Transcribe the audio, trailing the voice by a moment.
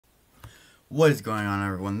What is going on,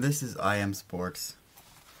 everyone? This is I Am Sports,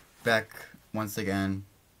 back once again.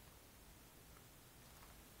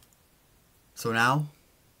 So now,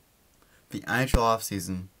 the NHL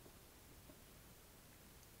offseason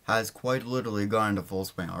has quite literally gone into full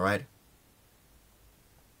swing, alright?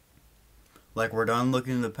 Like, we're done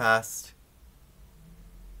looking in the past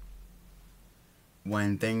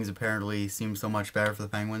when things apparently seem so much better for the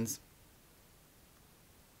Penguins.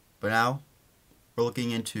 But now, we're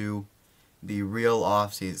looking into the real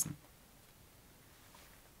offseason.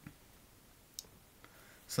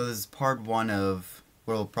 So this is part one of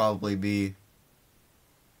what will probably be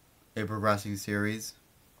a progressing series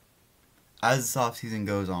as this offseason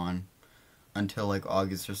goes on until like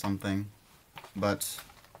August or something. But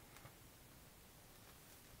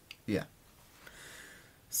yeah.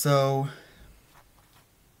 So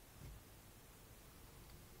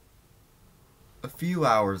a few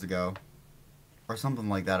hours ago or something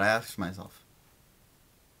like that, I asked myself,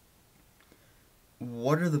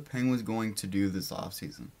 what are the Penguins going to do this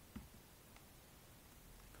offseason?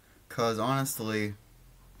 Because honestly,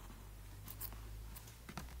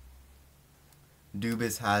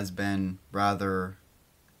 Dubas has been rather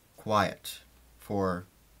quiet for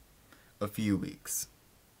a few weeks.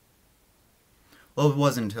 Well, it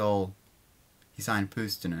wasn't until he signed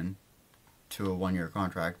Puustinen to a one-year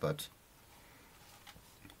contract, but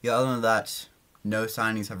yeah, other than that, no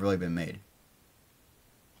signings have really been made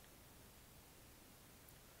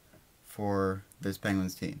for this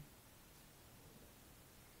Penguins team.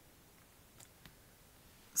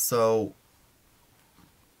 So,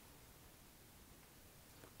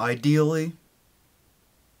 ideally,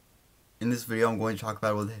 in this video I'm going to talk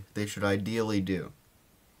about what they should ideally do.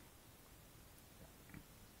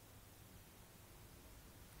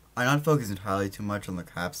 I'm not focused entirely too much on the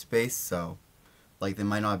cap space, so like they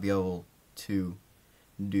might not be able to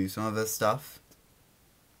do some of this stuff.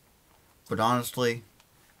 But honestly,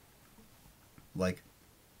 like,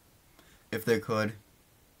 if they could,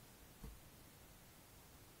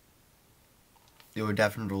 it would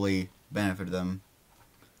definitely benefit them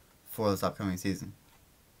for this upcoming season.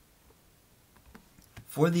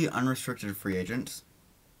 For the unrestricted free agents,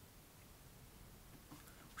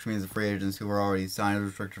 which means the free agents who were already signed as a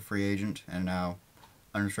restricted free agent and now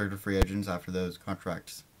unrestricted free agents after those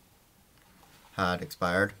contracts had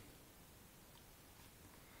expired,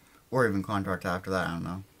 or even contract after that, I don't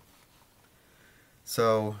know.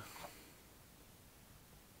 So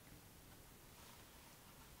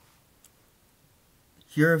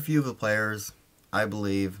here are a few of the players I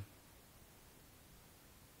believe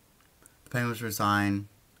the Penguins should sign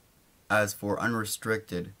as for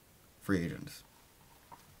unrestricted free agents.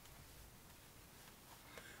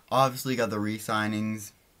 Obviously, you got the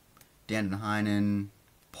re-signings, Danton Heinen,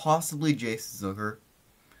 possibly Jason Zucker.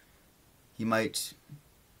 He might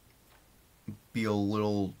be a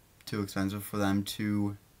little too expensive for them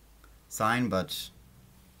to sign, but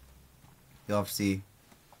you'll have to see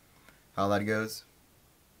how that goes.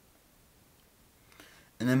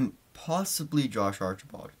 And then possibly Josh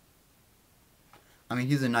Archibald. I mean,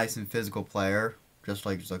 he's a nice and physical player, just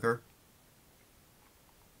like Zucker.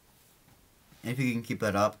 And if he can keep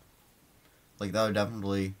that up, like, that would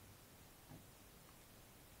definitely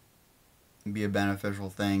be a beneficial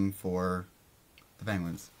thing for the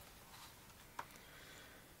Penguins.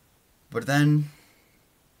 But then,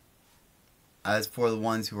 as for the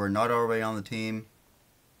ones who are not already on the team,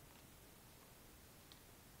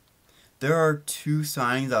 there are two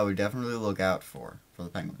signings I would definitely look out for the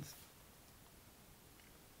Penguins.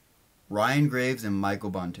 Ryan Graves and Michael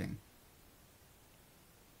Bunting.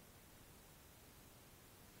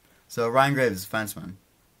 So Ryan Graves is a defenseman.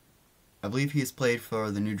 I believe he's played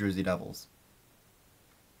for the New Jersey Devils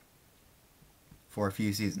for a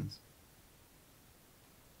few seasons.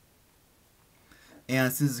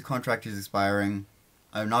 And since his contract is expiring,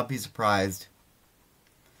 I would not be surprised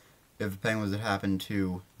if the Penguins would happen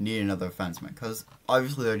to need another defenseman, because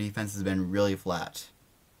obviously their defense has been really flat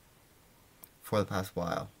for the past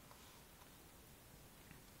while.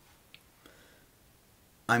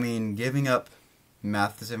 I mean, giving up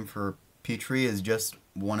Matheson for Petrie is just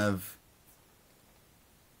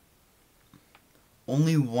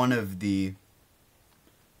only one of the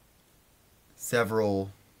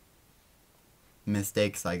several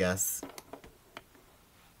mistakes, I guess,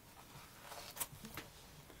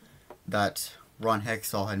 that Ron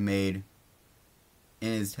Hextall had made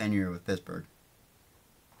in his tenure with Pittsburgh.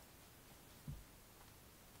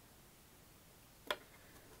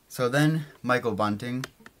 So then, Michael Bunting.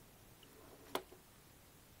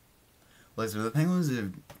 Listen, the Penguins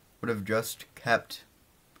would have just kept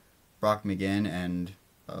Brock McGinn and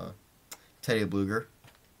Teddy Bluger.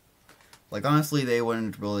 Like, honestly, they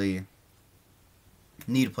wouldn't really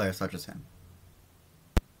need a player such as him.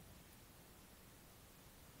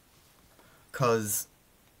 Because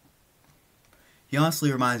he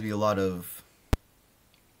honestly reminds me a lot of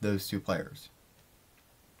those two players.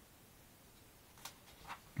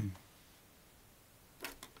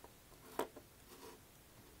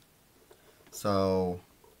 So,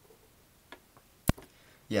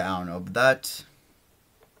 yeah, I don't know. But that,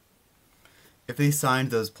 if they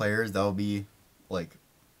signed those players, that would be, like,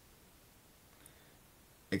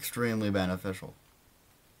 extremely beneficial.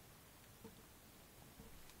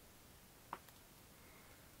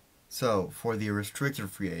 So, for the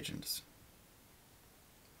restricted free agents,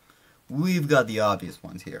 we've got the obvious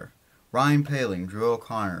ones here. Ryan Poehling, Drew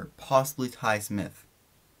O'Connor, possibly Ty Smith.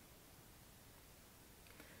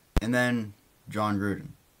 And then John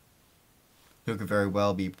Gruden, who could very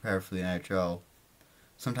well be prepared for the NHL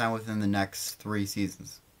sometime within the next 3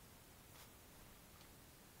 seasons.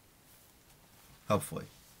 Hopefully.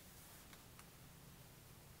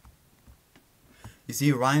 You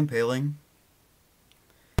see, Ryan Poehling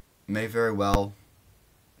may very well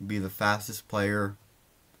be the fastest player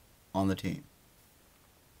on the team.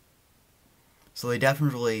 So they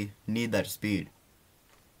definitely need that speed.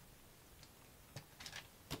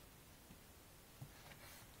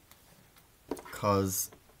 Because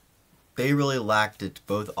they really lacked it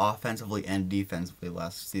both offensively and defensively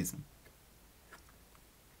last season.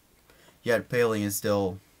 Yet Poehling is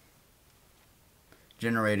still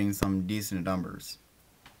generating some decent numbers.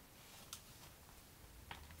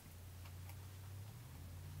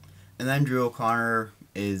 And then Drew O'Connor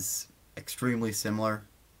is extremely similar.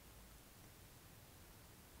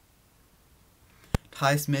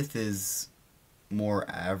 Ty Smith is more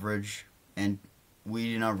average, and we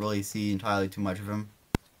do not really see entirely too much of him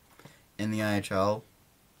in the NHL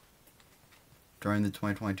during the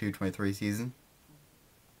 2022-23 season.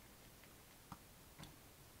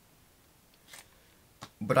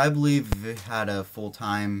 But I believe if it had a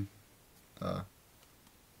full-time, a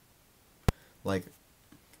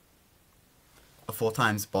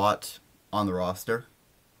full-time spot on the roster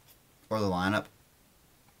or the lineup,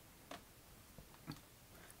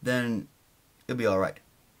 then it'll be alright.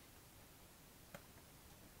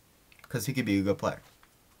 Because he could be a good player.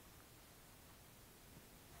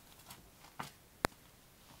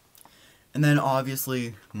 And then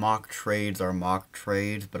obviously mock trades are mock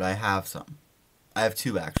trades, but I have some. I have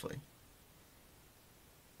 2 actually.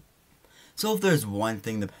 So if there's one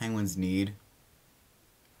thing the Penguins need,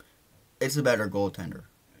 it's a better goaltender.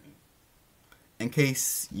 In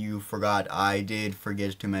case you forgot, I did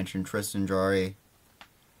forget to mention Tristan Jarry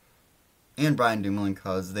and Brian Dumoulin,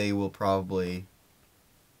 because they will probably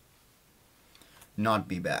not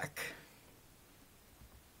be back.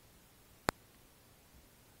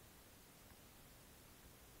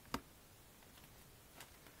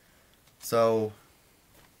 So,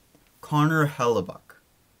 Connor Hellebuyck.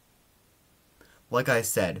 Like I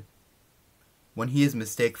said, when he is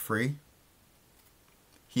mistake-free,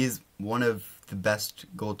 he is one of the best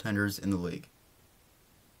goaltenders in the league.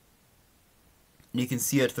 And you can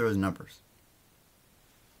see it through his numbers.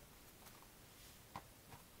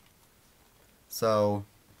 So,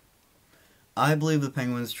 I believe the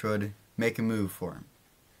Penguins should make a move for him.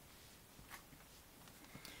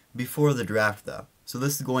 Before the draft, though. So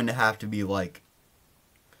this is going to have to be like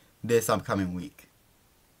this upcoming week,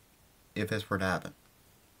 if this were to happen.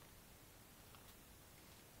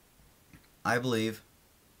 I believe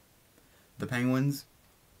the Penguins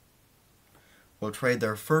will trade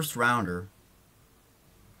their first rounder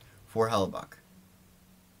for Hellebuyck.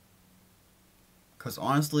 Because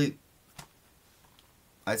honestly,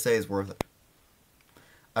 I'd say it's worth it.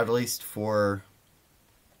 At least for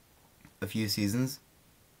a few seasons.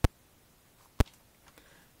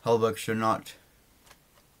 Hellebuyck should not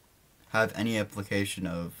have any implication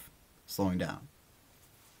of slowing down.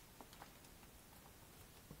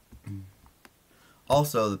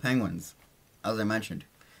 Also, the Penguins, as I mentioned,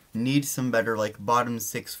 need some better, like, bottom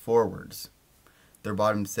 6 forwards. Their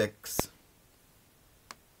bottom 6...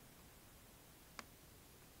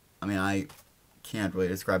 I mean, I can't really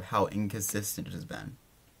describe how inconsistent it has been.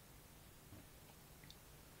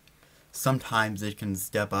 Sometimes it can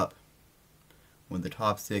step up when the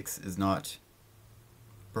top 6 is not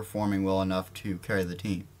performing well enough to carry the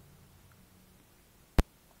team.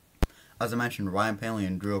 As I mentioned, Ryan Poehling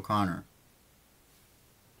and Drew O'Connor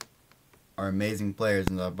are amazing players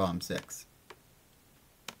in the bottom 6.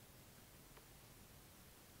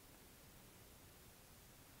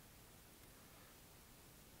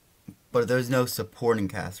 But there's no supporting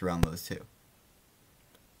cast around those two.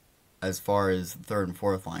 as far as the third and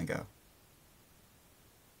fourth line go.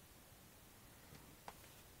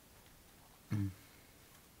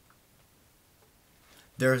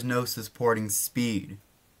 There is no supporting speed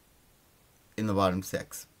in the bottom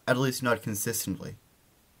six, at least not consistently.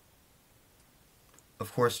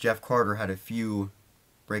 Of course, Jeff Carter had a few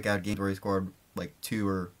breakout games where he scored like 2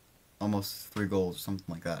 or almost 3 goals or something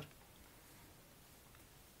like that.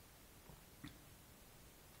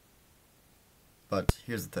 But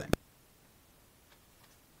here's the thing.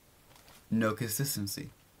 No consistency.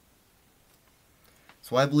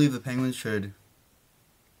 So I believe the Penguins should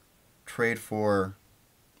trade for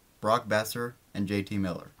Brock Besser and JT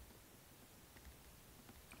Miller.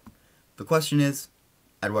 The question is,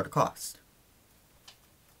 at what cost?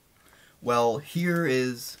 Well, here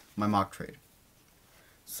is my mock trade.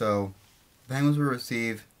 So, the Penguins will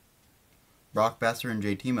receive Brock Besser and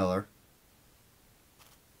JT Miller.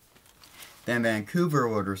 Then Vancouver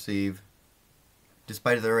would receive,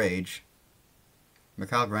 despite their age,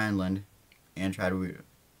 Mikael Granlund and Chad Wheeler.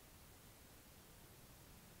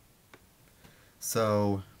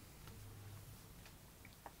 So,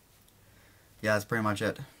 yeah, that's pretty much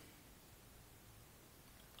it.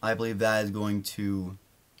 I believe that is going to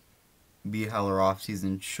be how our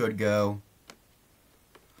offseason should go.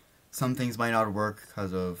 Some things might not work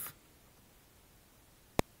because of,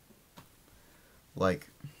 like,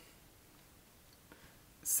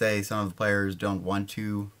 say some of the players don't want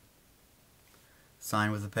to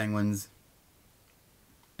sign with the Penguins.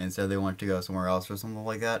 Instead they want to go somewhere else or something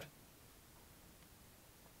like that.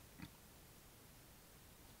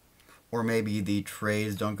 Or maybe the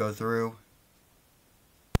trades don't go through.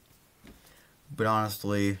 But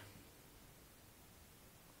honestly,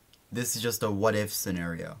 this is just a what-if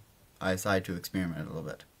scenario. I decided to experiment a little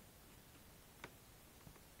bit.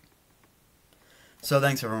 So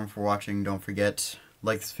thanks everyone for watching. Don't forget,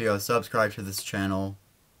 like this video, subscribe to this channel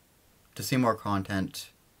to see more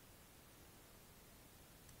content.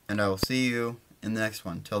 And I will see you in the next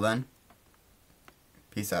one. Till then,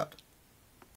 peace out.